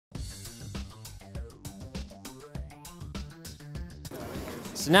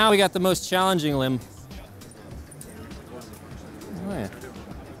So now we got the most challenging limb. Oh, yeah.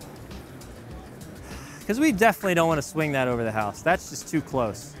 Because we definitely don't want to swing that over the house. That's just too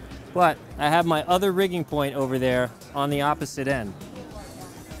close. But I have my other rigging point over there on the opposite end.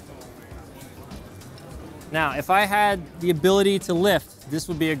 Now, if I had the ability to lift, this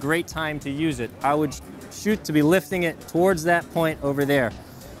would be a great time to use it. I would shoot to be lifting it towards that point over there.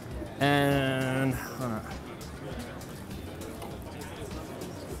 And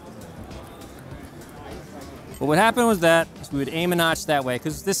but what happened was that we would aim a notch that way,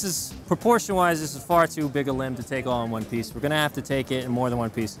 because this is, proportion-wise, this is far too big a limb to take all in one piece. We're gonna have to take it in more than one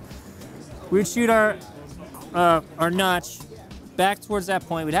piece. We would shoot our notch back towards that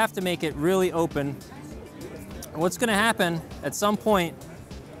point. We'd have to make it really open. And what's gonna happen, at some point,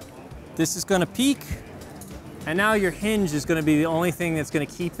 this is gonna peak, and now your hinge is gonna be the only thing that's gonna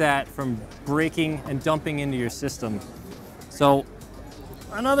keep that from breaking and dumping into your system. So,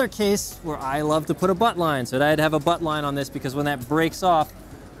 another case where I love to put a butt line. So I'd have a butt line on this, because when that breaks off,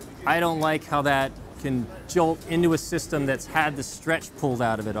 I don't like how that can jolt into a system that's had the stretch pulled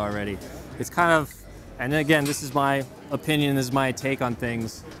out of it already. It's kind of, and again, this is my opinion, this is my take on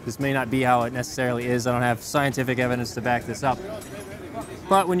things. This may not be how it necessarily is. I don't have scientific evidence to back this up.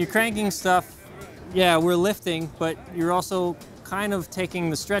 But when you're cranking stuff, yeah, we're lifting, but you're also kind of taking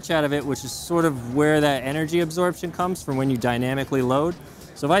the stretch out of it, which is sort of where that energy absorption comes from when you dynamically load.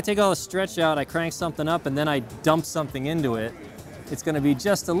 So if I take all the stretch out, I crank something up, and then I dump something into it, it's gonna be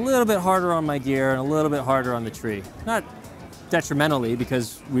just a little bit harder on my gear and a little bit harder on the tree. Not detrimentally,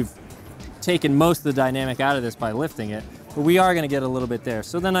 because we've taken most of the dynamic out of this by lifting it, but we are gonna get a little bit there.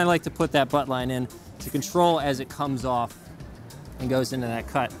 So then I like to put that butt line in to control as it comes off and goes into that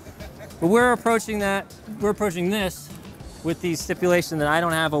cut. But we're approaching this with the stipulation that I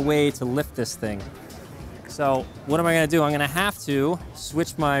don't have a way to lift this thing. So what am I gonna do? I'm gonna have to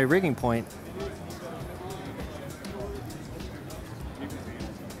switch my rigging point.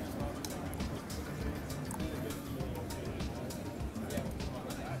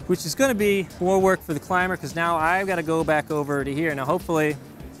 Which is gonna be more work for the climber, because now I've gotta go back over to here. Now hopefully,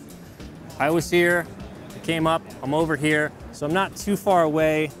 I was here, I came up, I'm over here, so I'm not too far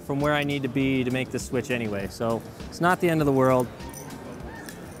away from where I need to be to make this switch anyway. So it's not the end of the world.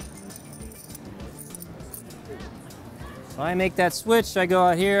 So I make that switch, I go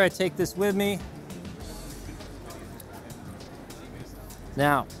out here, I take this with me.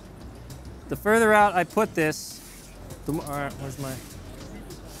 Now, the further out I put this, the more, all right, where's my,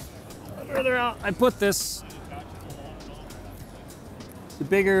 the further out I put this, the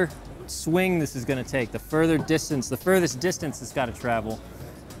bigger swing this is gonna take, the furthest distance it's gotta travel.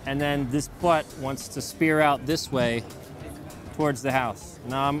 And then this butt wants to spear out this way towards the house.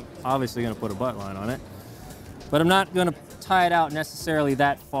 Now I'm obviously gonna put a butt line on it, but I'm not gonna tie it out necessarily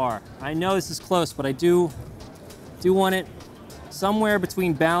that far. I know this is close, but I do want it somewhere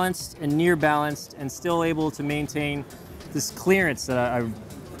between balanced and near balanced, and still able to maintain this clearance that I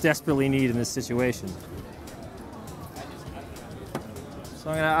desperately need in this situation.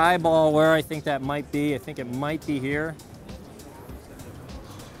 So I'm gonna eyeball where I think that might be. I think it might be here.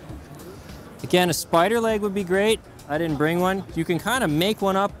 Again, a spider leg would be great. I didn't bring one. You can kind of make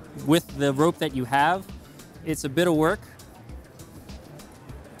one up with the rope that you have. It's a bit of work.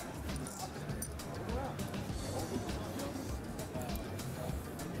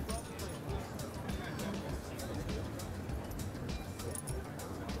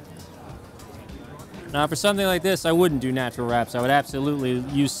 Now for something like this, I wouldn't do natural wraps. I would absolutely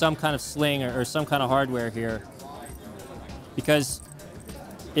use some kind of sling or some kind of hardware here, because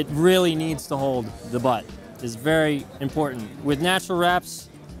it really needs to hold the butt. It's very important. With natural wraps,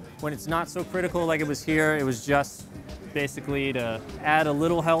 when it's not so critical like it was here, it was just basically to add a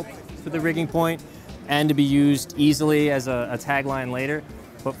little help to the rigging point and to be used easily as a tagline later.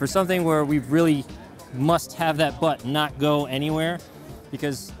 But for something where we really must have that butt not go anywhere,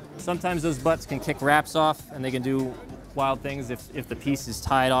 because sometimes those butts can kick wraps off and they can do wild things if the piece is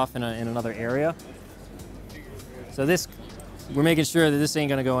tied off in another area. So this, we're making sure that this ain't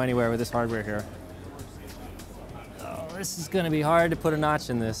gonna go anywhere with this hardware here. Oh, this is gonna be hard to put a notch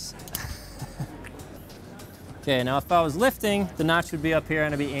in this. Okay, now if I was lifting, the notch would be up here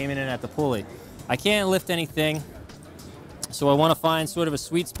and I'd be aiming it at the pulley. I can't lift anything, so I wanna find sort of a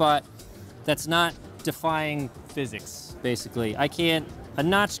sweet spot that's not defying physics, basically. A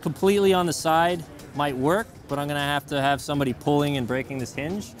notch completely on the side might work, but I'm gonna have to have somebody pulling and breaking this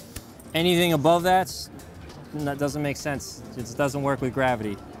hinge. Anything above that doesn't make sense. It just doesn't work with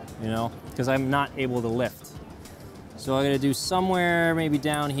gravity, you know, because I'm not able to lift. So I'm gonna do somewhere maybe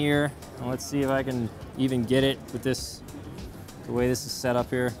down here. And let's see if I can even get it with this the way this is set up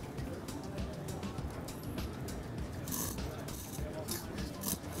here.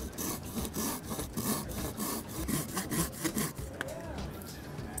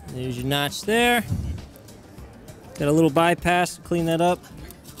 There's your notch there. Got a little bypass to clean that up.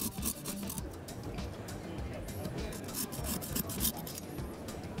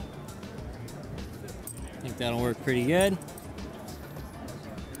 I think that'll work pretty good.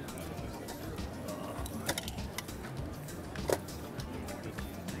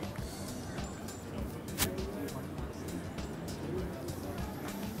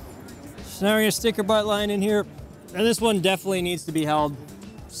 So now we're gonna stick our butt line in here. And this one definitely needs to be held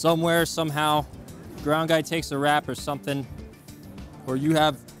somewhere, somehow. Ground guy takes a wrap or something, or you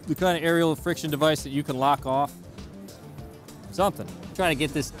have the kind of aerial friction device that you can lock off. Something. Try to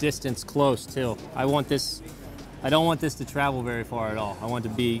get this distance close too. I don't want this to travel very far at all. I want it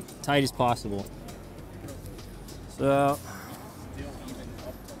to be tight as possible. So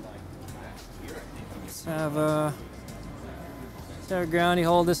let's have Groundy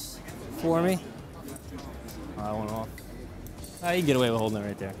hold this for me. Oh, I went off. Oh, you can get away with holding it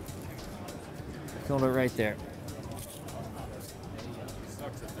right there. Hold it right there.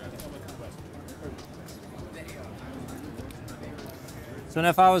 So now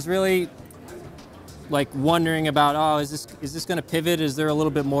if I was really like wondering about, oh, is this going to pivot? Is there a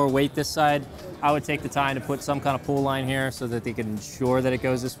little bit more weight this side? I would take the time to put some kind of pull line here so that they can ensure that it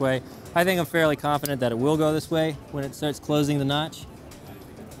goes this way. I think I'm fairly confident that it will go this way when it starts closing the notch.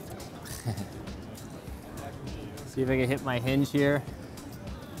 See if I can hit my hinge here.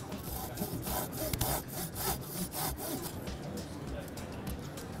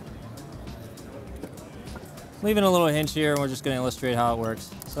 Leaving a little hinge here, and we're just going to illustrate how it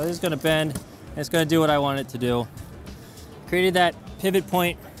works. So this is going to bend, and it's going to do what I want it to do. Created that pivot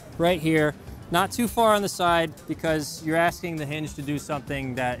point right here, not too far on the side, because you're asking the hinge to do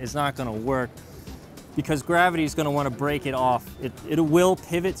something that is not going to work, because gravity is going to want to break it off. It will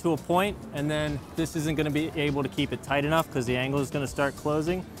pivot to a point, and then this isn't going to be able to keep it tight enough because the angle is going to start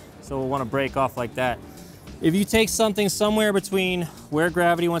closing, so we'll want to break off like that. If you take something somewhere between where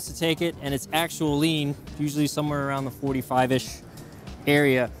gravity wants to take it and its actual lean, usually somewhere around the 45-ish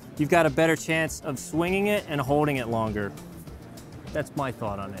area, you've got a better chance of swinging it and holding it longer. That's my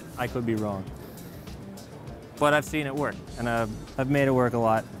thought on it. I could be wrong. But I've seen it work, and I've made it work a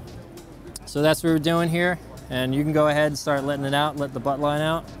lot. So that's what we're doing here, and you can go ahead and start letting it out, let the butt line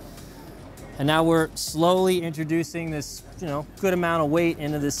out. And now we're slowly introducing this, good amount of weight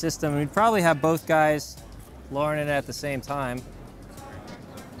into the system. We'd probably have both guys lowering it at the same time.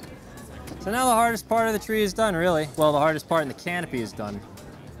 So now the hardest part of the tree is done, really. Well, the hardest part in the canopy is done.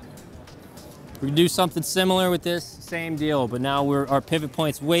 We can do something similar with this, same deal, but now our pivot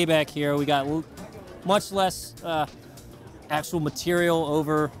point's way back here. We got much less actual material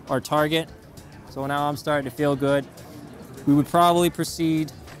over our target. So now I'm starting to feel good. We would probably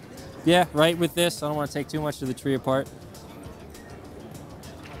proceed, right with this. I don't want to take too much of the tree apart.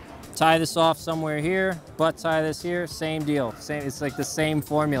 Tie this off somewhere here, butt tie this here, same deal. It's like the same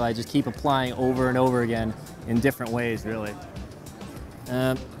formula. I just keep applying over and over again in different ways, really.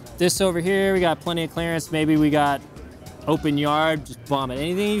 This over here, we got plenty of clearance. Maybe we got open yard, just bomb it.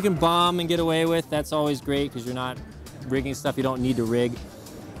 Anything you can bomb and get away with, that's always great because you're not rigging stuff you don't need to rig.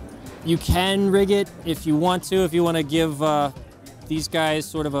 You can rig it if you want to, if you want to give these guys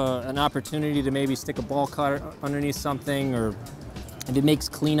sort of an opportunity to maybe stick a ball cutter underneath something, or if it makes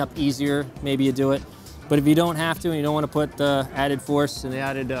cleanup easier, maybe you do it. But if you don't have to and you don't want to put the added force and the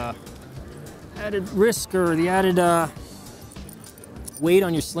added risk or the added weight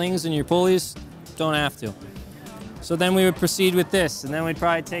on your slings and your pulleys, don't have to. So then we would proceed with this, and then we'd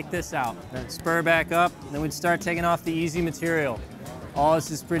probably take this out, then spur back up, and then we'd start taking off the easy material. All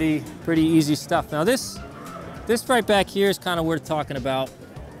this is pretty easy stuff. Now this right back here is kind of worth talking about.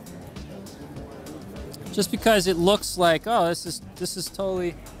 Just because it looks like, oh, this is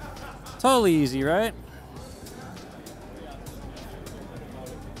totally easy, right?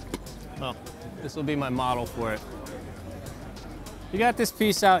 Well, this will be my model for it. You got this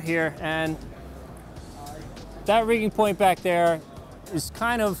piece out here, and that rigging point back there is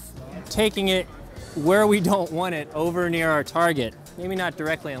kind of taking it where we don't want it, over near our target. Maybe not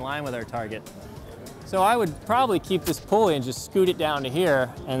directly in line with our target. So I would probably keep this pulley and just scoot it down to here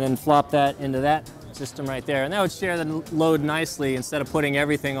and then flop that into that system right there. And that would share the load nicely instead of putting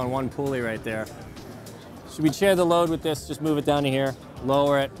everything on one pulley right there. So we'd share the load with this, just move it down to here,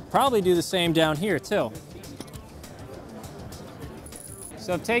 lower it. Probably do the same down here too.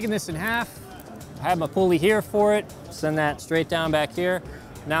 So I've taken this in half. I have my pulley here for it. Send that straight down back here.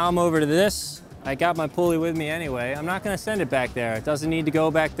 Now I'm over to this. I got my pulley with me anyway. I'm not gonna send it back there. It doesn't need to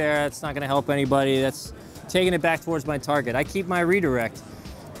go back there. It's not gonna help anybody. That's taking it back towards my target. I keep my redirect.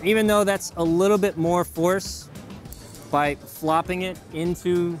 Even though that's a little bit more force by flopping it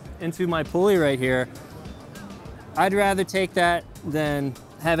into my pulley right here, I'd rather take that than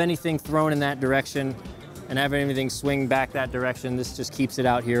have anything thrown in that direction and have anything swing back that direction. This just keeps it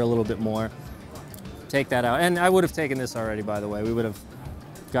out here a little bit more. Take that out. And I would have taken this already, by the way. We would have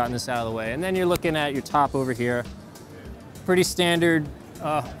gotten this out of the way. And then you're looking at your top over here. Pretty standard,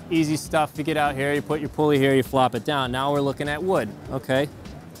 easy stuff. You get out here, you put your pulley here, you flop it down. Now we're looking at wood, okay?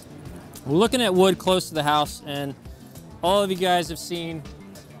 We're looking at wood close to the house, and all of you guys have seen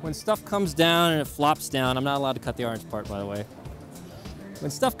when stuff comes down and it flops down. I'm not allowed to cut the orange part, by the way.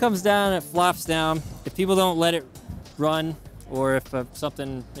 When stuff comes down and it flops down, if people don't let it run, or if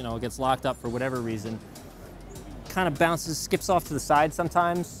something, you know, gets locked up for whatever reason, kind of bounces, skips off to the side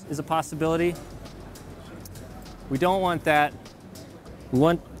sometimes is a possibility. We don't want that. We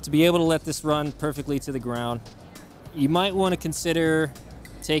want to be able to let this run perfectly to the ground. You might want to consider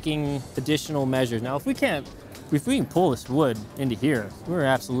taking additional measures. Now, if we can pull this wood into here, we're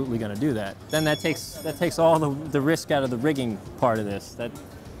absolutely going to do that. Then that takes all the risk out of the rigging part of this.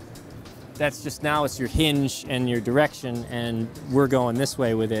 That's just, now it's your hinge and your direction, and we're going this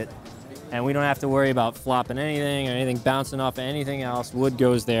way with it. And we don't have to worry about flopping anything or anything bouncing off of anything else. Wood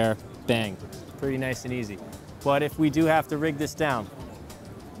goes there, bang. Pretty nice and easy. But if we do have to rig this down,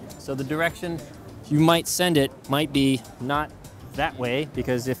 so the direction you might send it might be not that way,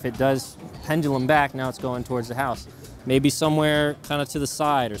 because if it does pendulum back, now it's going towards the house. Maybe somewhere kind of to the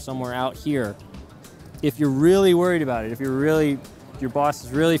side or somewhere out here. If you're really worried about it, if your boss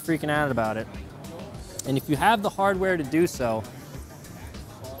is really freaking out about it, and if you have the hardware to do so,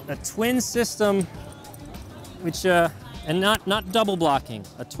 a twin system, which, and not double blocking,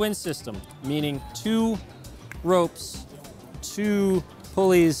 a twin system, meaning 2 ropes, 2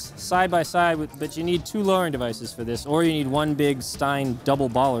 pulleys side by side, but you need 2 lowering devices for this, or you need 1 big Stein double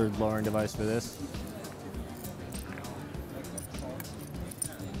bollard lowering device for this.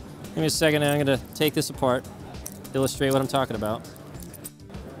 Give me a second, and I'm gonna take this apart, illustrate what I'm talking about.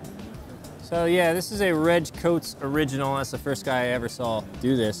 So yeah, this is a Reg Coates original. That's the first guy I ever saw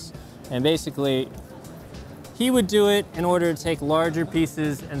do this. And basically, he would do it in order to take larger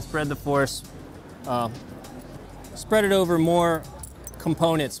pieces and spread the force, spread it over more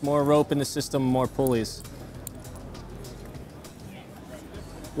components, more rope in the system, more pulleys.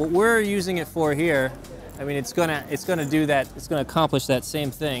 What we're using it for here, I mean, it's gonna do that, it's gonna accomplish that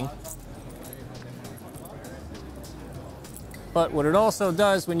same thing. But what it also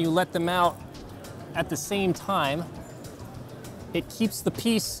does when you let them out at the same time, it keeps the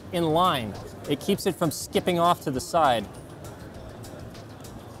piece in line. It keeps it from skipping off to the side.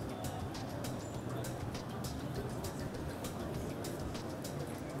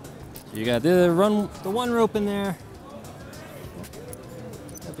 So you got the one rope in there,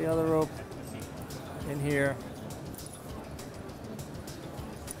 got the other rope in here.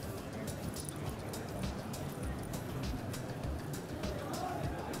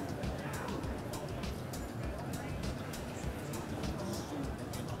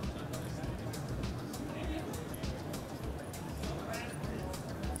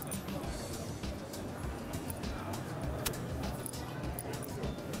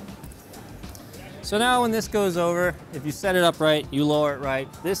 So now when this goes over, if you set it up right, you lower it right,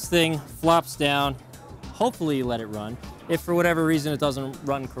 this thing flops down. Hopefully you let it run. If for whatever reason it doesn't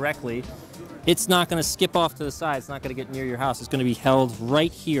run correctly, it's not gonna skip off to the side. It's not gonna get near your house. It's gonna be held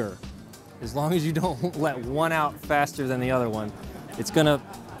right here. As long as you don't let one out faster than the other one, it's gonna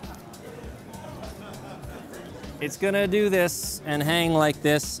do this and hang like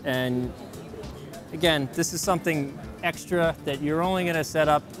this. And again, this is something extra that you're only going to set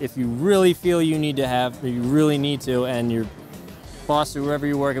up if you really feel you need to have, or you really need to, and your boss or whoever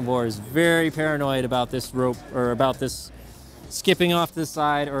you're working for is very paranoid about this rope, or about this skipping off to the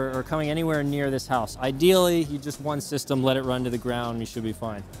side, or coming anywhere near this house. Ideally, you just one system, let it run to the ground, you should be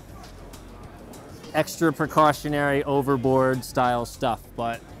fine. Extra precautionary overboard style stuff,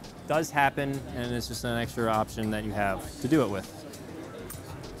 but it does happen, and it's just an extra option that you have to do it with.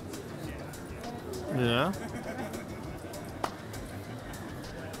 Yeah.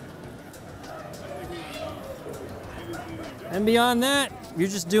 And beyond that, you're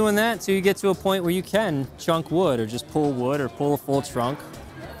just doing that till you get to a point where you can chunk wood, or just pull wood, or pull a full trunk,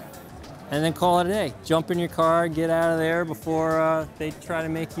 and then call it a day. Jump in your car, get out of there before they try to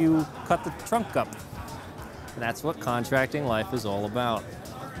make you cut the trunk up. And that's what contracting life is all about.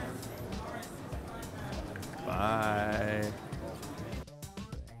 Bye.